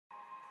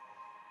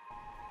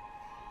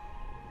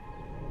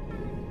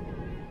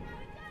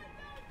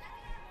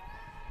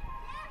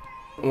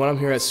When I'm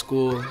here at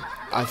school,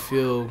 I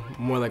feel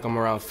more like I'm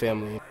around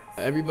family.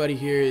 Everybody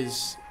here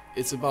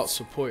it's about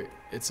support.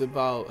 It's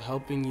about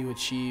helping you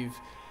achieve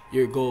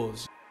your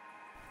goals.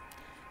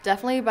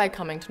 Definitely by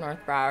coming to North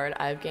Broward,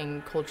 I've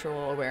gained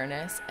cultural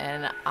awareness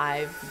and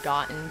I've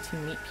gotten to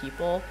meet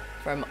people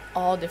from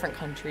all different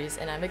countries,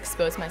 and I've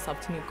exposed myself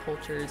to new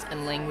cultures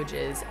and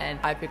languages, and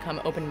I've become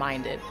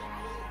open-minded.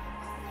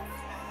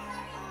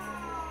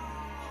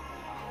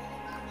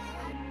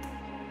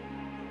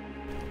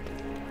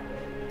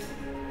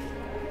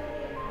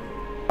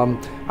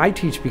 I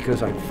teach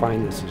because I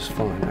find this is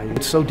fun.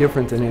 It's so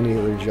different than any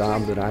other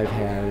job that I've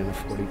had in a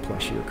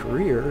 40-plus year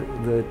career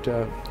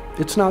that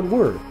it's not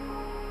work.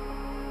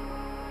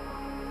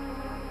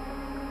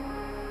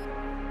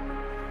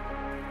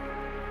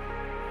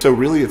 So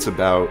really it's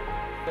about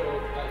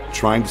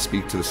trying to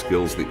speak to the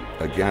skills that,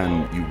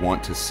 again, you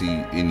want to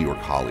see in your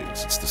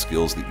colleagues. It's the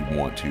skills that you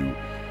want to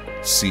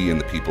see in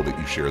the people that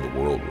you share the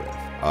world with.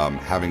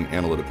 Having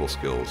analytical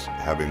skills,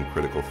 having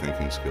critical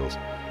thinking skills,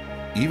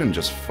 even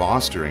just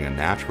fostering a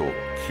natural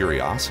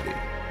curiosity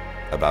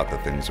about the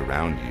things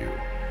around you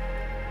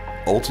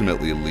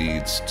ultimately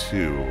leads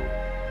to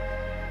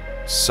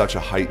such a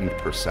heightened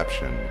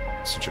perception,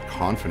 such a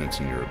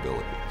confidence in your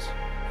abilities.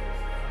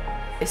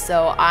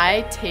 So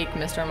I take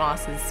Mr.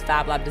 Moss's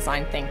Fab Lab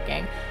Design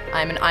Thinking.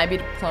 I'm an IB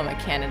Diploma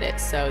candidate,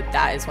 so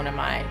that is one of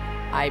my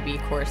IB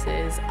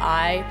courses.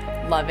 I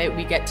love it.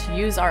 We get to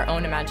use our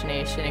own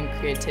imagination and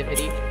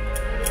creativity.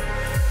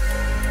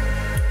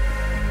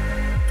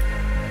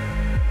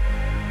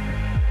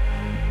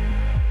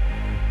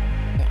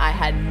 I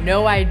had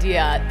no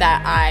idea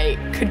that I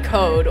could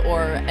code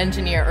or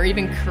engineer or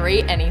even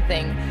create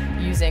anything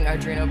using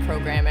Arduino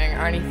programming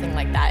or anything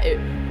like that. It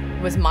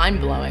was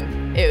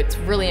mind-blowing. It's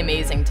really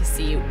amazing to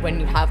see when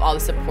you have all the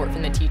support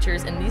from the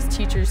teachers, and these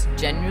teachers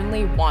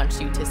genuinely want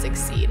you to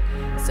succeed.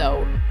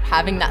 So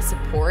having that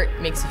support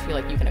makes you feel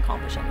like you can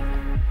accomplish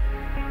anything.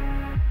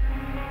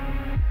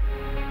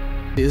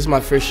 This is my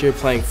first year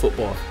playing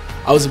football.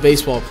 I was a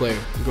baseball player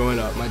growing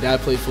up. My dad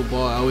played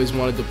football. I always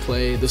wanted to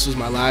play. This was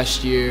my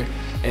last year,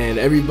 and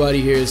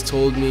everybody here has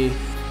told me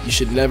you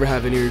should never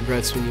have any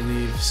regrets when you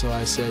leave. So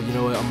I said, you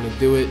know what, I'm gonna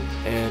do it,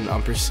 and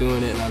I'm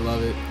pursuing it, and I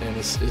love it. And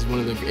it's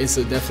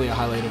definitely a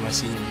highlight of my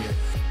senior year.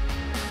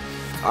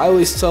 I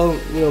always tell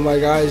my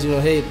guys,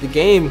 hey, the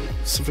game,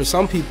 for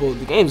some people,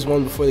 the game's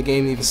won before the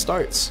game even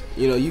starts.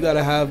 You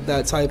gotta have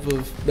that type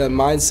of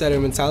mindset or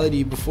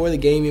mentality before the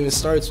game even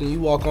starts. When you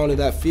walk onto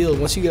that field,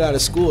 once you get out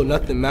of school,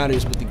 nothing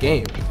matters but the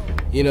game.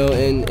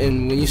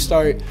 And when you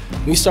start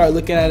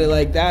looking at it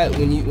like that,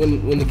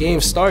 when the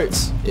game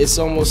starts, it's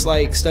almost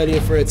like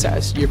studying for a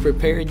test. You're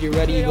prepared, you're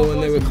ready, you go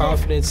in there with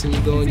confidence, and you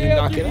go and you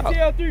knock it out.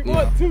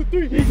 1, 2,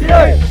 3,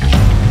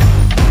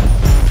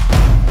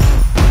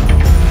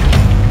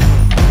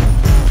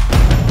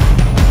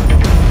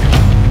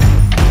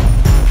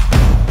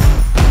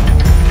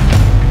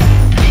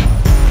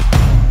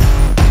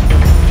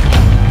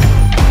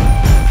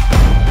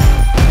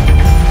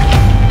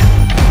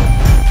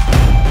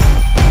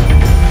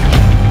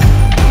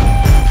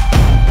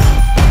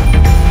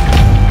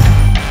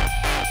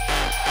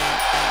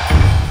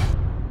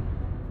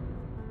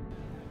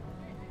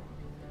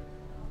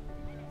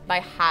 By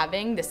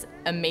having this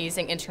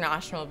amazing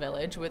international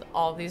village with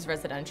all these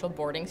residential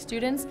boarding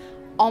students,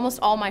 almost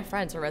all my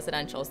friends are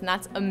residentials, and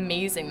that's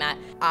amazing that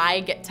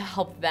I get to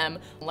help them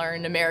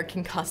learn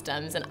American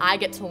customs and I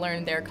get to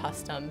learn their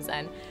customs,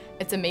 and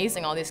it's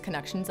amazing all these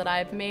connections that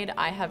I've made.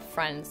 I have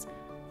friends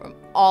from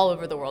all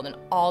over the world in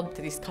all of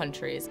these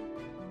countries.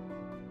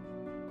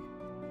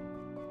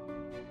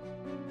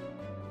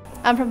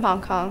 I'm from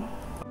Hong Kong.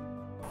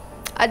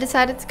 I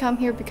decided to come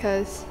here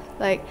because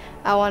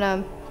I want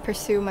to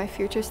pursue my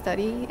future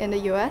study in the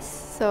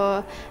US,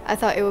 so I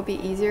thought it would be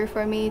easier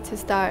for me to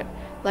start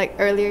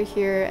earlier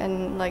here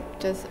and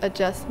just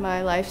adjust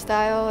my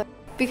lifestyle.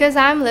 Because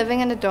I'm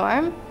living in a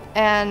dorm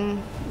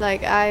and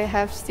I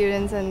have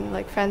students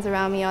and friends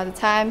around me all the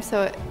time,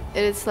 so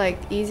it's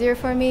easier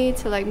for me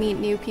to meet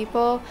new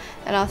people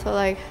and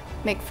also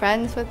make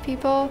friends with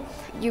people.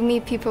 You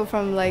meet people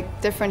from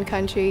different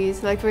countries.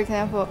 For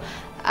example,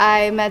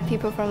 I met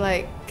people from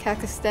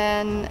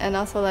Pakistan and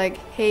also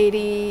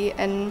Haiti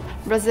and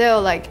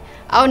Brazil.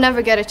 I would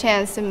never get a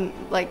chance to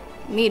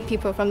meet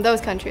people from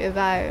those countries if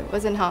I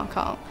was in Hong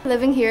Kong.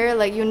 Living here,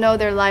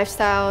 their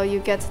lifestyle, you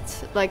get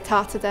to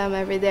talk to them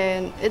every day,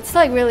 and it's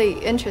really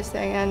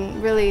interesting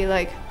and really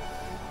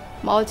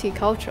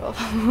multicultural.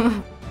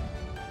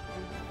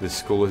 This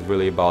school is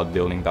really about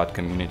building that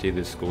community.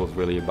 This school is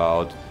really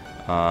about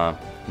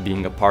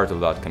being a part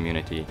of that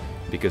community,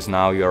 because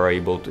now you are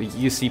able to,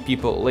 you see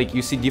people,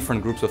 you see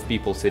different groups of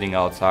people sitting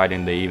outside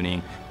in the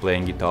evening,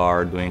 playing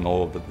guitar, doing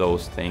all of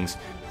those things.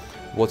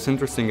 What's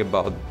interesting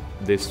about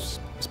this,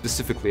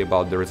 specifically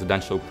about the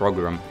residential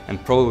program,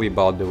 and probably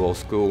about the whole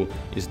school,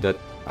 is that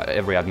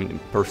every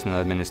person in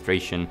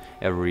administration,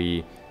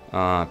 every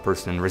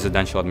person in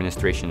residential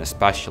administration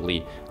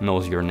especially,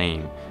 knows your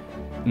name,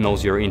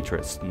 knows your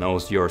interests,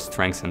 knows your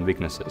strengths and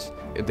weaknesses.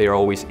 They're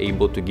always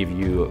able to give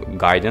you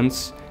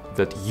guidance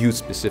that you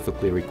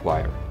specifically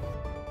require.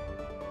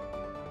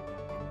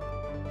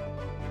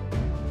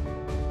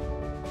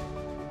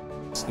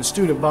 The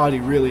student body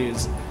really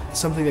is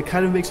something that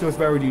kind of makes North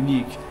Broward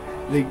unique.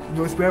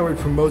 North Broward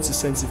promotes a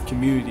sense of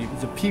community.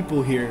 The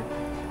people here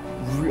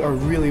are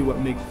really what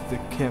make the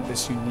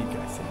campus unique,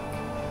 I think.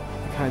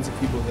 The kinds of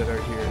people that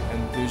are here,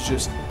 and there's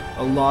just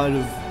a lot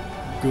of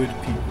good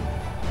people.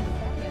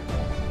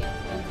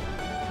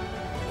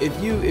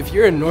 If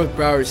you're a North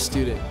Broward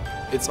student,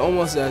 it's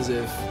almost as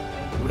if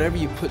whatever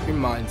you put your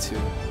mind to,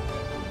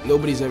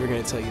 nobody's ever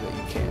going to tell you that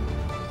you can't.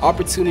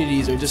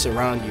 Opportunities are just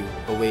around you,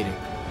 awaiting.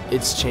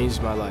 It's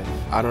changed my life.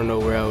 I don't know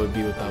where I would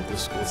be without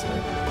this school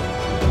today.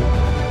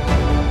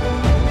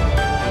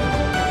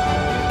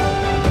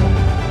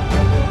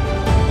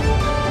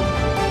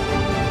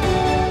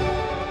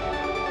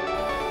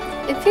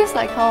 It feels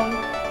like home.